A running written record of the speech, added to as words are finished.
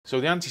So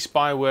the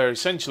anti-spyware,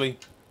 essentially,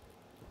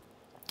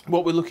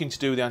 what we're looking to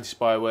do with the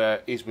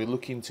anti-spyware is we're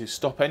looking to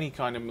stop any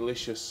kind of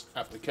malicious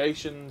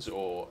applications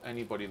or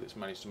anybody that's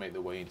managed to make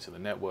their way into the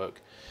network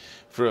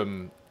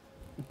from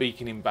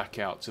beaconing back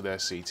out to their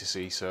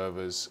C2C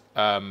servers.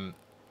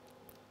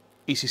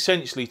 It's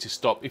essentially to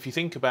stop. If you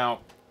think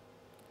about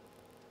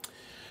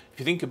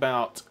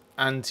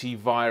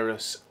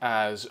antivirus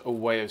as a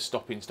way of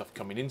stopping stuff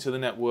coming into the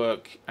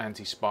network,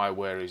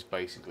 anti-spyware is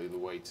basically the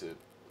way to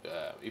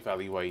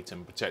evaluate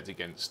and protect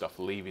against stuff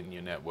leaving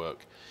your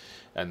network.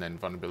 And then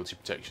vulnerability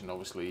protection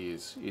obviously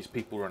is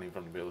people running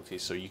vulnerabilities.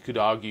 So you could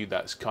argue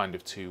that's kind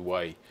of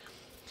two-way.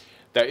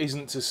 That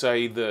isn't to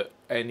say that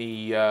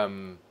any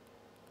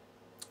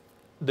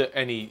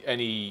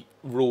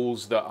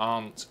rules that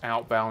aren't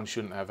outbound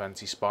shouldn't have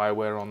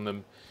anti-spyware on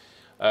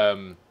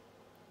them.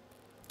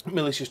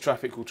 Malicious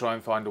traffic will try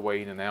and find a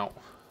way in and out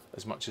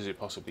as much as it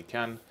possibly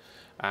can,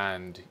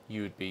 and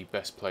you would be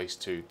best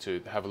placed to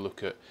have a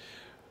look at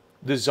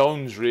the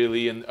zones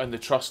really and the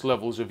trust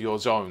levels of your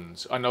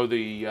zones. I know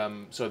the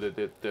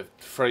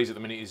phrase at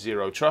the minute is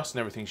zero trust, and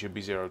everything should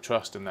be zero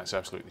trust, and that's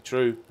absolutely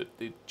true, but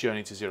the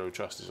journey to zero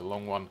trust is a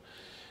long one.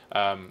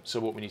 So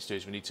what we need to do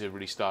is we need to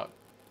really start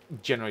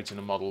generating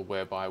a model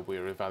whereby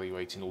we're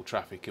evaluating all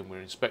traffic and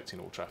we're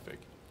inspecting all traffic.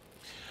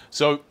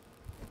 So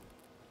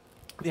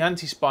the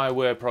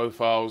anti-spyware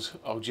profiles,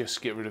 I'll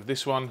just get rid of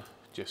this one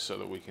just so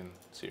that we can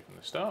see it from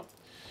the start.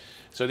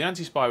 So the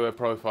anti-spyware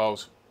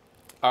profiles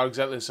are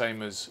exactly the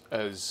same as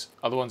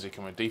other ones. They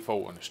come with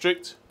default and a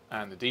strict,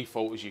 and the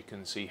default, as you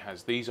can see,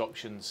 has these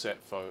options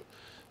set for.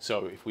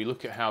 So if we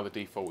look at how the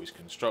default is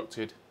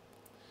constructed,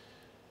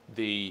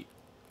 the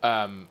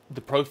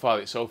profile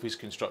itself is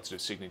constructed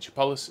of signature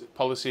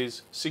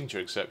policies, signature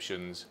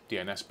exceptions,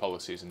 DNS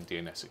policies, and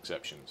DNS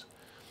exceptions.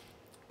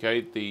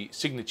 Okay, the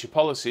signature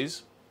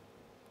policies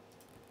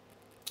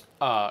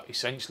are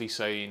essentially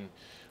saying,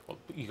 well,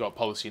 you got a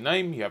policy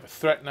name, you have a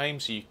threat name,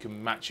 so you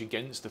can match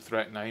against the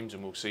threat names,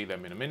 and we'll see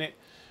them in a minute.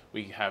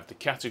 We have the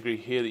category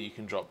here that you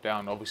can drop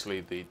down. Obviously,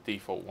 the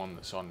default one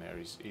that's on there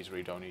is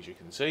read-only, as you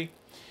can see.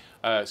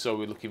 So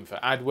we're looking for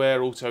adware,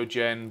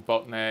 autogen,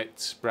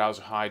 botnet,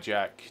 browser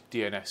hijack,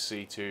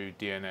 DNS-C2,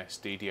 DNS,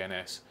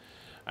 DDNS,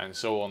 and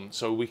so on.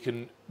 So we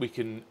can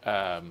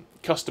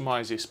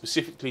customize this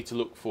specifically to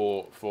look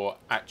for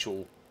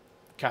actual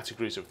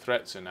categories of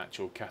threats and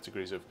actual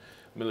categories of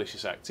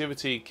malicious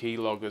activity,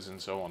 keyloggers,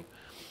 and so on.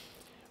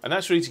 And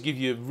that's really to give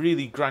you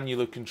really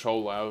granular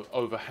control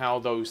over how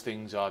those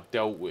things are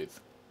dealt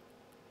with.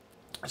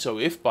 So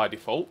if by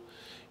default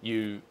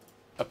you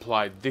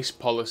applied this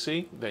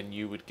policy, then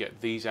you would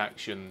get these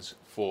actions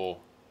for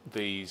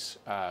these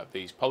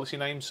policy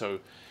names.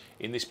 So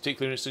in this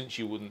particular instance,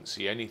 you wouldn't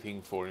see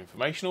anything for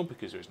informational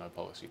because there is no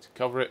policy to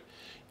cover it.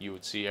 You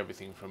would see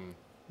everything from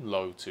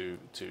low to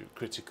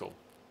critical.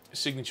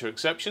 Signature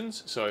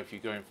exceptions. So if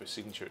you're going for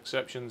signature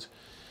exceptions,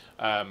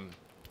 and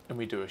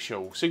we do a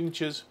show all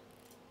signatures,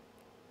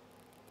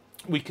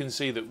 we can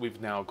see that we've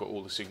now got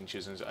all the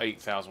signatures, and there's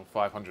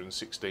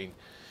 8,516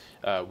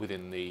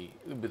 within the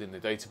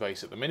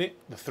database at the minute.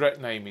 The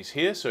threat name is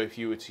here, so if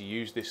you were to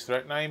use this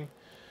threat name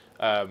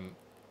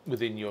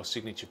within your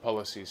signature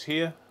policies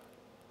here,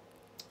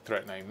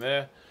 threat name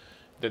there,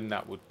 then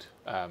that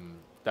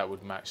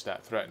would match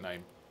that threat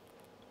name.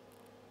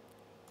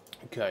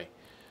 Okay,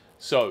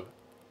 so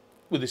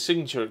with the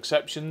signature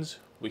exceptions,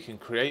 we can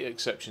create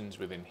exceptions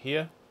within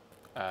here.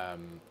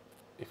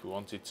 If we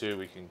wanted to,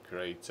 we can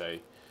create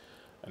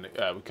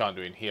we can't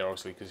do it in here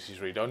obviously because this is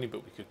read-only,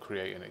 but we could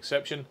create an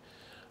exception.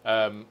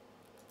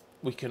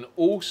 We can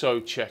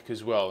also check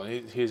as well,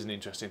 and here's an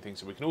interesting thing,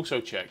 so we can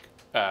also check,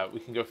 we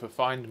can go for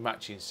find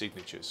matching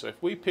signatures. So if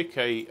we pick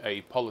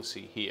a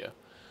policy here,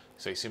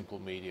 say simple,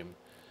 medium,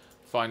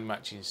 find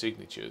matching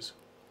signatures,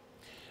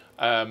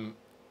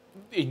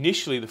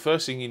 initially the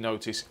first thing you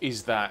notice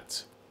is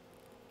that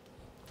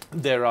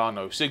there are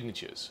no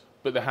signatures,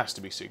 but there has to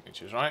be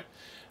signatures, right?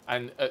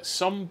 And at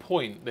some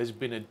point there's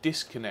been a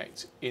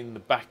disconnect in the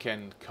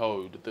back-end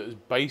code that has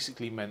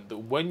basically meant that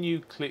when you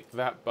click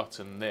that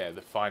button there,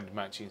 the find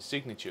matching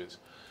signatures,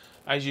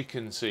 as you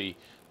can see,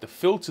 the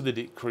filter that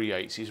it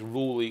creates is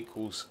rule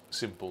equals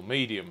simple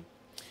medium.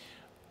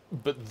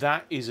 But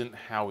that isn't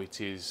how it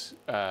is,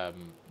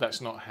 that's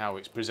not how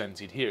it's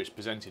presented here. It's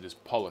presented as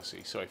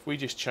policy. So if we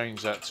just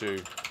change that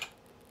to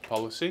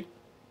policy,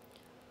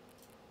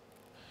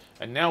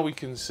 and now we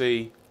can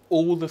see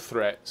all the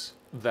threats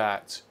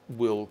that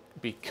will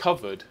be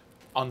covered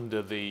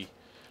under the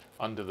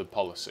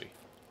policy.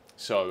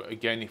 So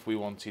again, if we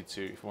wanted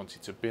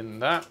to bin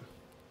that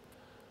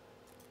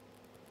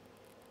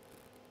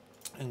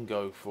and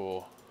go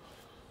for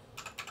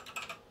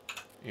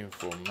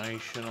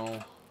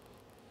informational.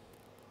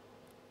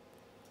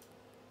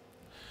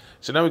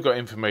 So now we've got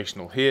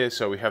informational here,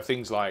 so we have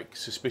things like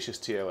suspicious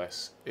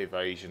TLS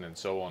evasion and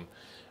so on,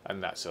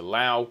 and that's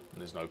allow, and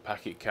there's no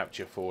packet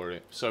capture for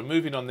it. So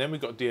moving on then, we've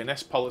got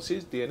DNS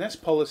policies.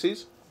 DNS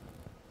policies,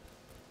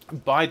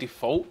 by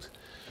default,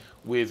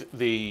 with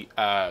the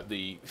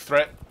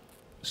threat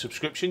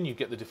subscription, you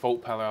get the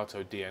default Palo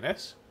Alto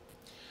DNS.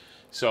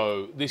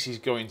 So this is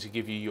going to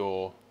give you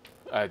your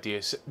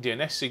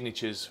DNS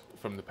signatures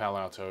from the Palo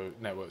Alto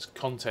Networks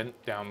content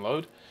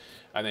download,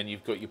 and then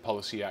you've got your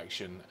policy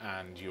action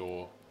and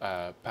your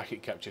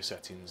packet capture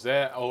settings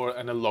there,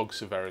 and a log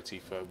severity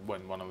for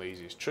when one of these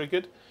is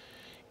triggered.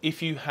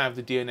 If you have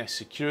the DNS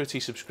security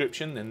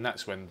subscription, then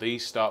that's when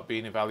these start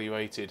being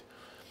evaluated.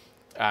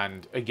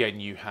 And again,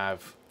 you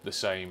have the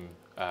same,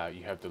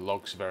 you have the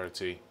log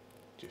severity,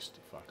 just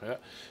if I can,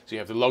 so you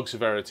have the log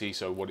severity,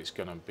 so what it's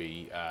going to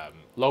be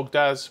logged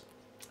as,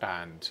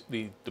 and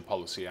the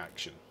policy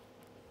action,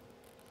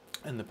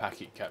 and the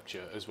packet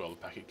capture as well, the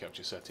packet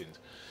capture settings.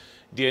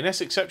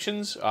 DNS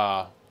exceptions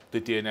are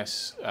the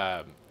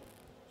DNS,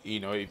 you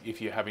know,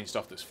 if you're having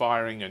stuff that's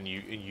firing and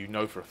you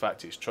know for a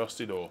fact it's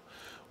trusted, or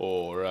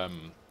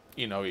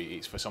you know,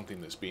 it's for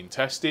something that's being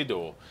tested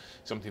or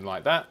something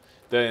like that,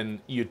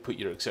 then you'd put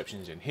your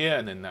exceptions in here,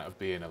 and then that would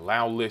be an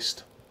allow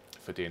list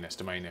for DNS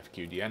domain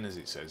FQDN, as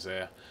it says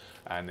there.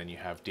 And then you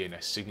have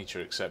DNS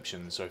signature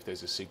exceptions, so if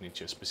there's a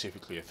signature,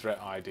 specifically a threat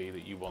ID,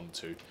 that you want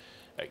to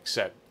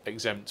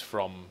exempt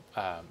from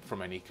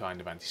any kind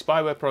of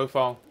anti-spyware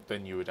profile,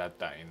 then you would add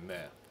that in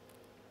there.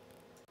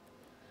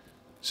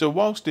 So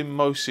whilst in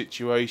most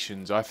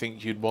situations I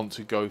think you'd want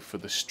to go for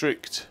the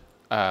strict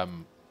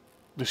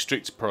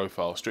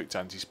profile, strict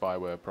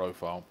anti-spyware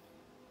profile,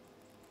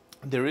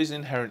 there is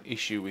an inherent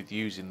issue with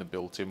using the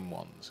built-in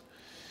ones,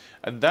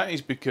 and that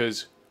is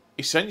because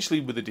essentially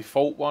with the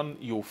default one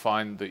you'll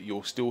find that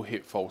you'll still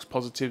hit false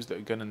positives that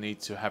are going to need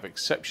to have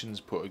exceptions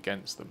put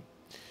against them.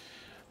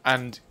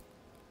 And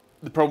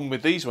the problem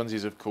with these ones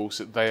is, of course,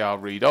 that they are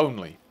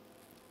read-only.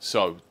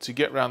 So to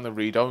get around the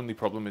read-only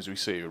problem, as we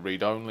see it,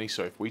 read-only,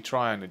 so if we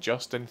try and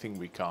adjust anything,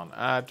 we can't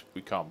add,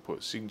 we can't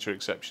put signature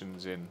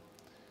exceptions in,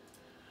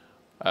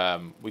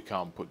 we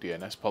can't put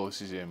DNS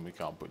policies in, we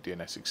can't put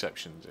DNS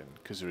exceptions in,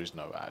 because there is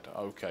no add.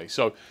 Okay,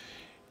 so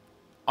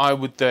I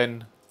would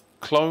then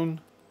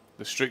clone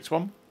the strict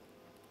one.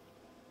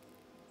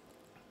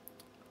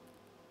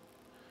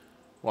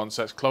 Once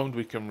that's cloned,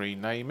 we can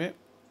rename it.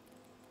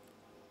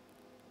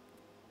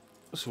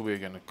 So we're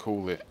going to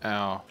call it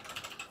our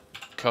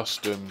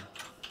custom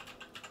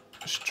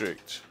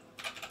strict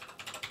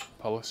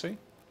policy.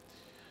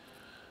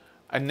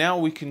 And now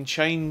we can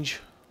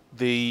change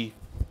the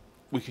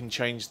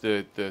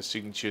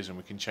signatures, and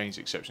we can change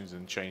the exceptions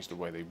and change the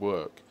way they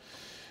work.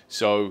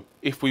 So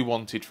if we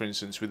wanted, for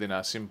instance, within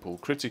our simple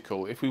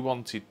critical, if we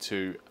wanted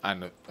to,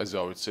 and as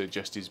I would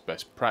suggest is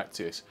best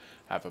practice,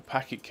 have a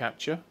packet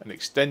capture, an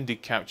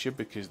extended capture,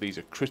 because these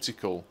are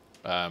critical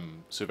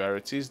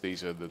severities,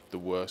 these are the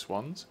worst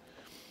ones.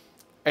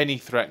 Any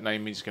threat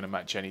name means it's going to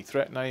match any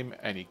threat name,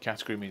 any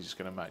category means it's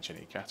going to match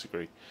any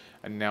category.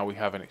 And now we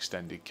have an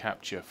extended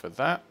capture for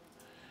that.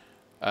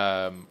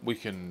 We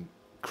can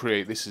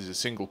create this as a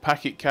single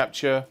packet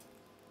capture.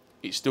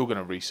 It's still going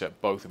to reset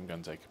both. I'm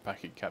going to take a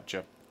packet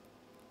capture.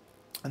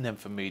 And then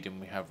for medium,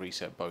 we have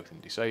reset both and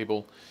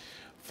disable.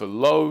 For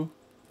low,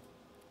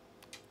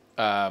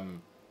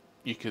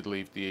 you could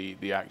leave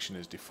the action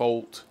as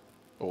default,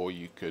 or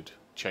you could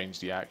change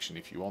the action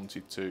if you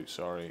wanted to.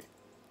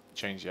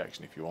 Change the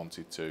action if you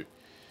wanted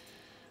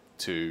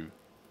to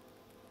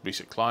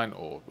reset client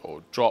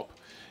or drop.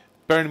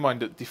 Bearing in mind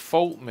that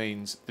default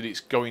means that it's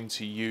going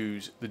to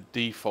use the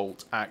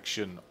default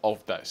action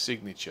of that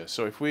signature.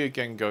 So if we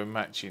again go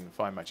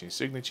find matching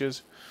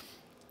signatures,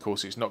 of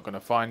course it's not going to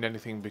find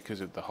anything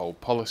because of the whole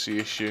policy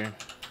issue.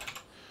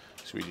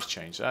 So we just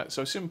change that.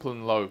 So simple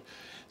and low.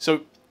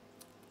 So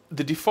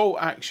the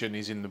default action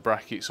is in the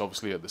brackets,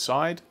 obviously at the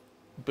side,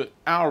 but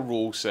our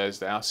rule says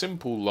that our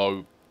simple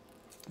low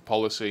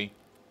policy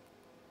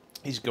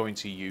is going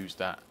to use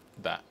that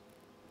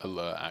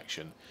alert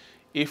action.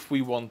 If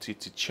we wanted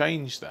to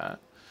change that,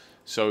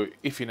 so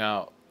if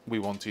we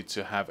wanted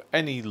to have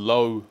any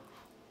low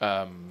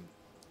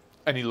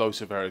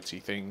severity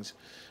things,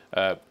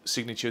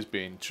 signatures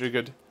being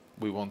triggered,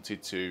 we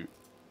wanted to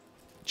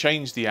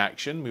change the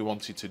action, we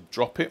wanted to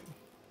drop it,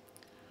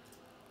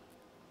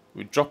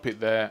 we drop it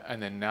there,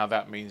 and then now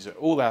that means that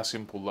all our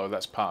simple low,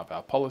 that's part of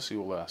our policy,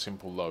 all our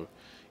simple low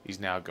is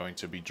now going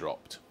to be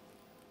dropped.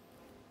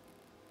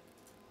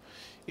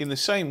 In the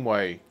same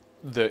way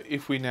that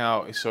if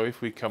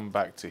we come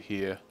back to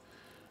here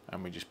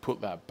and we just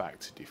put that back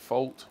to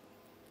default,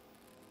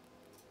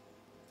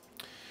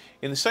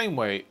 in the same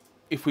way,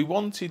 if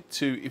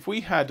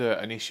we had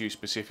an issue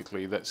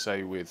specifically, let's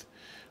say with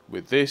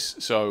this,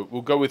 so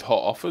we'll go with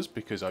hot offers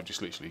because I've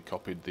just literally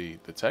copied the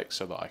text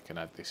so that I can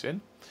add this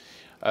in.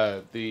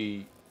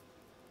 The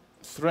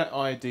threat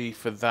ID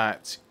for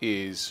that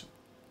is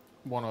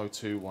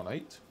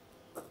 102.1.8.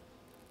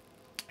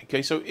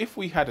 Okay, so if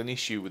we had an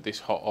issue with this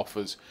hot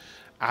offers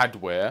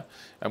adware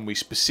and we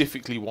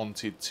specifically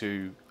wanted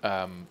to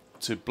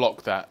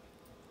block that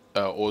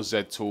or Z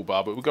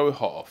toolbar, but we'll go with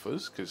hot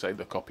offers because it's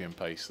the copy and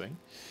paste thing.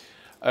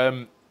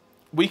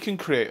 We can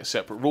create a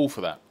separate rule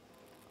for that.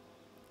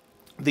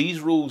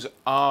 These rules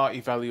are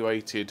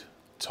evaluated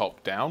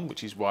top down,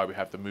 which is why we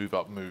have the move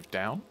up, move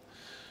down.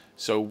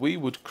 So we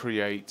would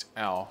create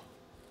our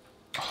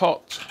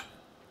hot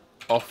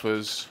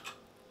offers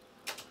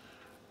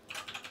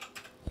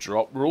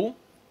drop rule.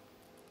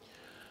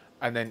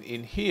 And then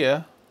in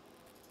here,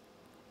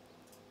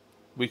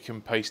 we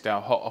can paste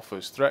our hot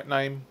offers threat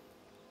name.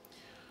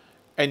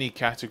 Any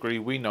category,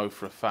 we know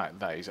for a fact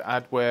that is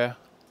adware.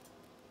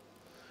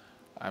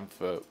 And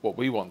for what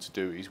we want to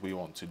do is we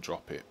want to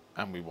drop it,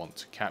 and we want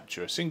to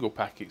capture a single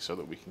packet so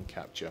that we can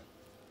capture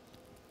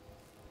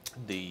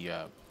the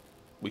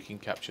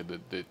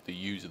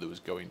user that was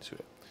going to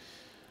it.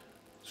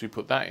 So we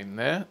put that in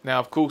there. Now,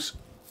 of course,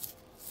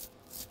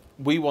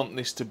 we want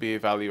this to be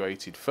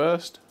evaluated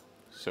first,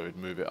 so we'd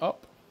move it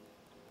up,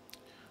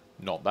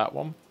 not that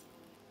one.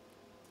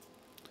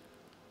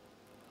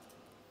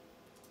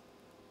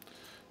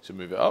 So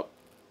move it up.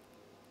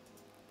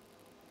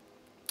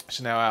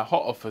 So now our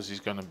hot offers is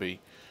going to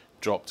be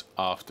dropped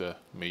after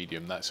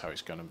medium. That's how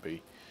it's going to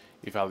be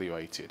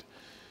evaluated.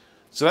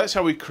 So that's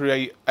how we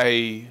create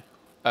a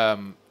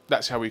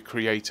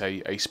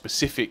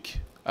specific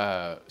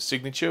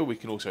signature. We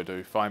can also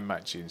do find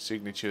matching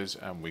signatures,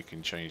 and we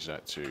can change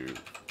that to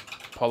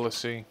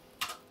policy.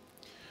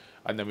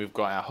 And then we've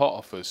got our hot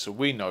offers, so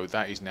we know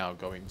that is now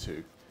going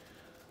to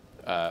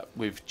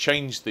we've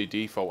changed the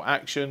default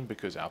action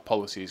because our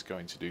policy is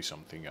going to do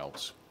something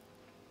else.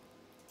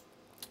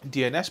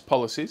 DNS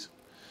policies,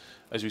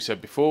 as we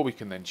said before, we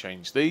can then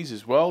change these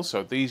as well.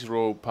 So these are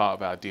all part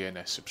of our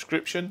DNS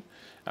subscription,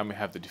 and we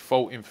have the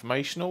default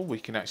informational. We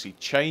can actually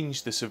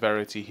change the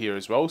severity here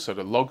as well, so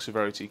the log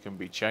severity can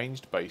be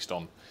changed based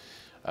on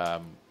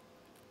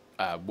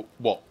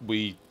what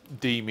we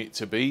deem it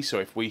to be. So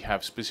if we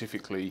have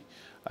specifically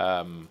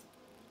command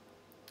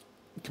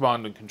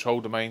and control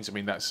domains, I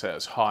mean, that's set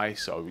as high,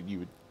 so you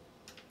would be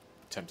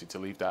tempted to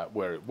leave that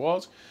where it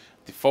was.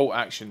 Default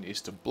action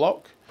is to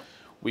block.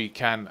 We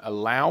can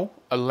allow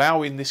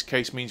in this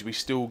case means we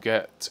still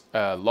get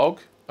a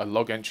log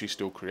entry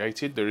still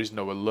created. There is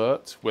no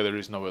alert. Where there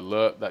is no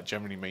alert, that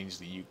generally means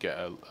that you get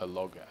a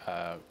log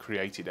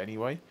created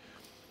anyway.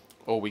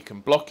 Or we can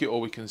block it, or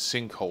we can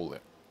sinkhole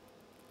it.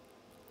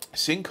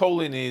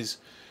 Sinkholing is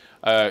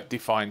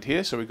defined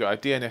here. So we've got our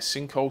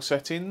DNS sinkhole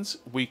settings.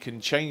 We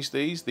can change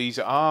these. These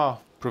are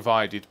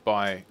provided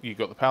by, you've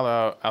got the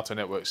Palo Alto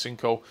Networks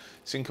sinkhole,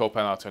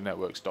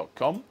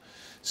 sinkholepaloaltonetworks.com.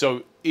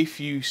 So if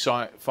you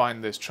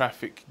find there's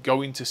traffic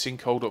going to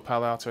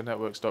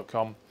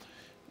sinkhole.paloaltonetworks.com,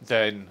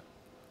 then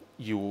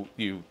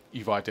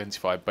you've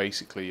identified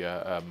basically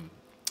a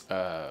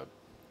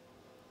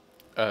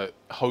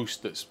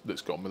host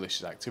that's got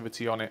malicious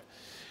activity on it.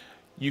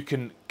 You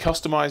can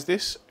customize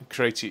this and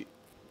create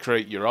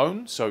your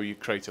own. So you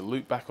create a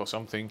loopback or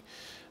something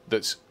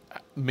that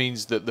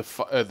means that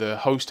the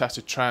host has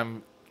to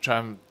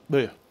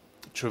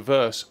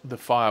traverse the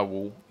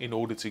firewall in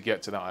order to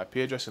get to that IP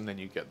address, and then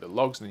you get the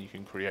logs, and then you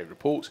can create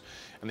reports.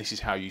 And this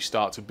is how you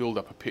start to build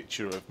up a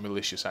picture of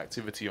malicious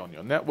activity on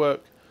your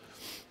network.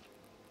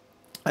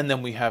 And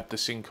then we have the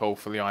sinkhole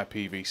for the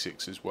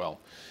IPv6 as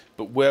well.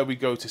 But where we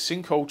go to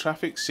sinkhole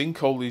traffic,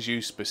 sinkhole is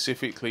used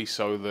specifically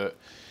so that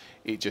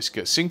it just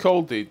gets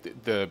sinkholed.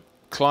 The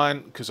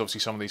client, because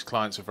obviously some of these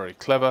clients are very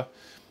clever,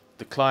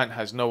 the client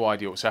has no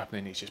idea what's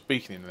happening, it's just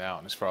beaconing it out,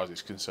 and as far as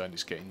it's concerned,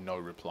 it's getting no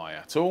reply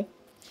at all.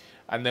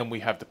 And then we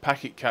have the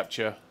packet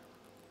capture,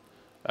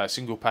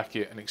 single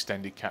packet and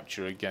extended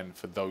capture again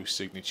for those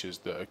signatures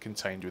that are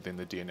contained within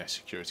the DNS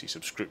security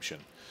subscription,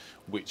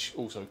 which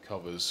also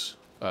covers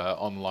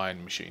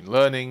online machine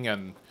learning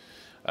and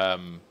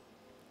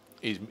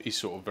is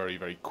sort of very,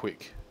 very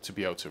quick to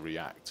be able to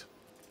react.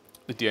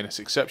 The DNS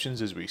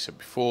exceptions, as we said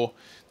before,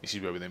 this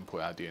is where we then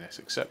put our DNS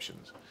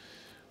exceptions.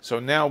 So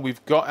now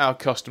we've got our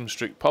custom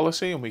strict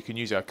policy, and we can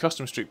use our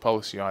custom strict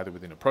policy either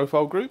within a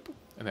profile group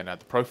and then add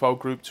the profile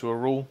group to a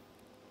rule,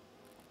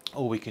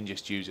 or we can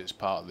just use it as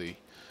part of the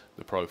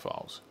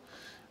profiles.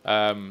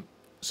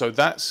 So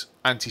that's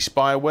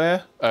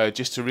anti-spyware.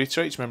 Just to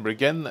reiterate, remember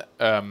again that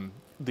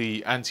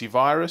the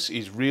antivirus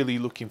is really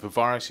looking for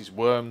viruses,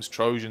 worms,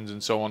 trojans,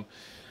 and so on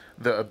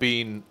that are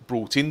being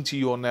brought into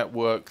your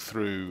network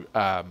through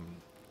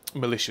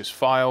malicious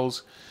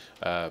files,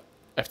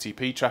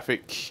 FTP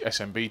traffic,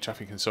 SMB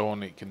traffic, and so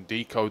on. It can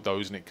decode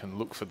those, and it can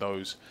look for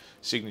those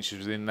signatures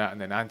within that.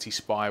 And then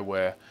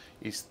anti-spyware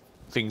is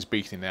things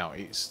beating out.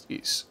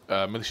 It's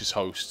malicious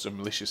hosts and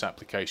malicious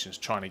applications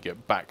trying to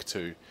get back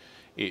to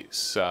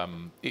its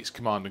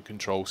command and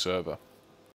control server.